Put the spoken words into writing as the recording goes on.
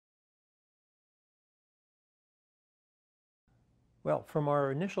Well, from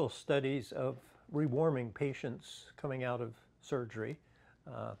our initial studies of rewarming patients coming out of surgery,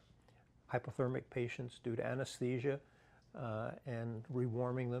 uh, hypothermic patients due to anesthesia, and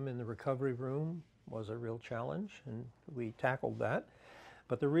rewarming them in the recovery room was a real challenge, and we tackled that.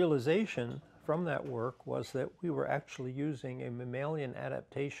 But the realization from that work was that we were actually using a mammalian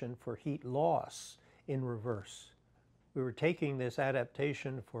adaptation for heat loss in reverse. We were taking this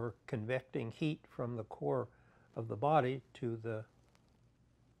adaptation for convecting heat from the core of the body to the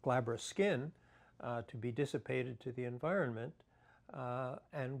glabrous skin to be dissipated to the environment,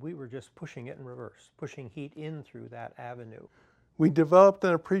 and we were just pushing it in reverse, pushing heat in through that avenue. We developed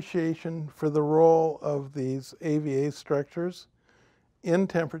an appreciation for the role of these AVA structures in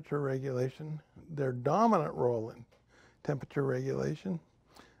temperature regulation, their dominant role in temperature regulation,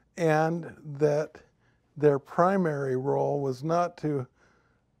 and that their primary role was not to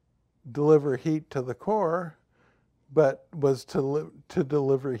deliver heat to the core, but was to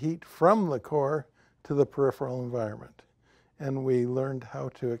deliver heat from the core to the peripheral environment. And we learned how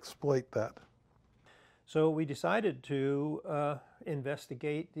to exploit that. So we decided to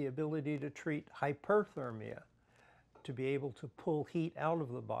investigate the ability to treat hyperthermia, to be able to pull heat out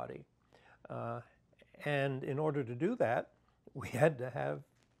of the body. And in order to do that, we had to have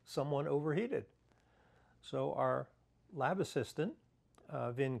someone overheated. So our lab assistant,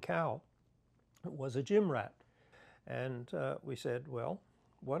 Vin Cao, was a gym rat. And we said, well,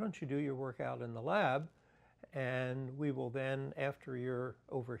 why don't you do your work out in the lab, and we will then, after you're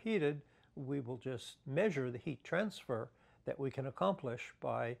overheated, we will just measure the heat transfer that we can accomplish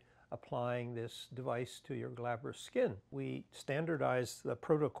by applying this device to your glabrous skin. We standardized the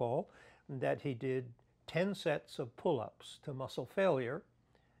protocol that he did 10 sets of pull-ups to muscle failure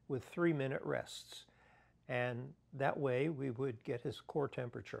with 3-minute rests. And that way we would get his core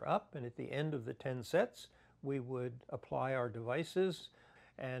temperature up, and at the end of the 10 sets, we would apply our devices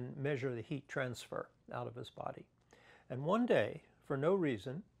and measure the heat transfer out of his body. And one day, for no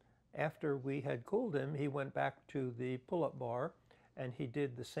reason, after we had cooled him, he went back to the pull-up bar and he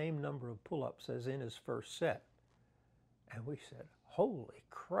did the same number of pull-ups as in his first set. And we said, holy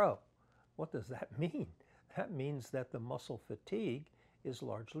crow, what does that mean? That means that the muscle fatigue is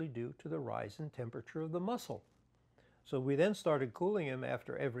largely due to the rise in temperature of the muscle. So we then started cooling him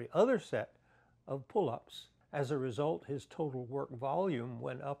after every other set of pull-ups. As a result, his total work volume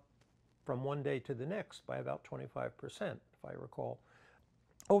went up from one day to the next by about 25%, if I recall.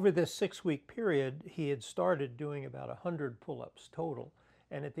 Over this 6-week period, he had started doing about 100 pull-ups total,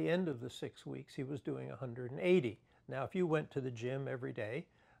 and at the end of the 6 weeks, he was doing 180. Now, if you went to the gym every day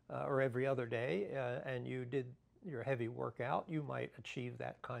or every other day and you did your heavy workout, you might achieve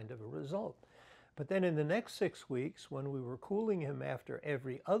that kind of a result. But then in the next 6 weeks, when we were cooling him after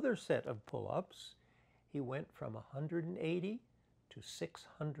every other set of pull-ups, he went from 180 to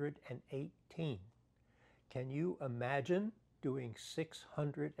 618. Can you imagine doing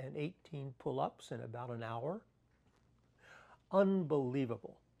 618 pull-ups in about an hour?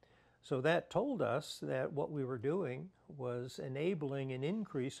 Unbelievable. So that told us that what we were doing was enabling an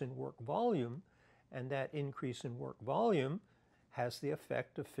increase in work volume, and that increase in work volume has the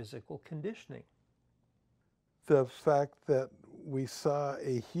effect of physical conditioning. The fact that we saw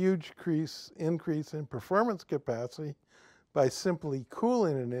a huge increase in performance capacity by simply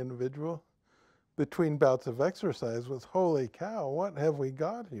cooling an individual between bouts of exercise was, holy cow, what have we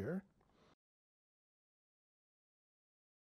got here?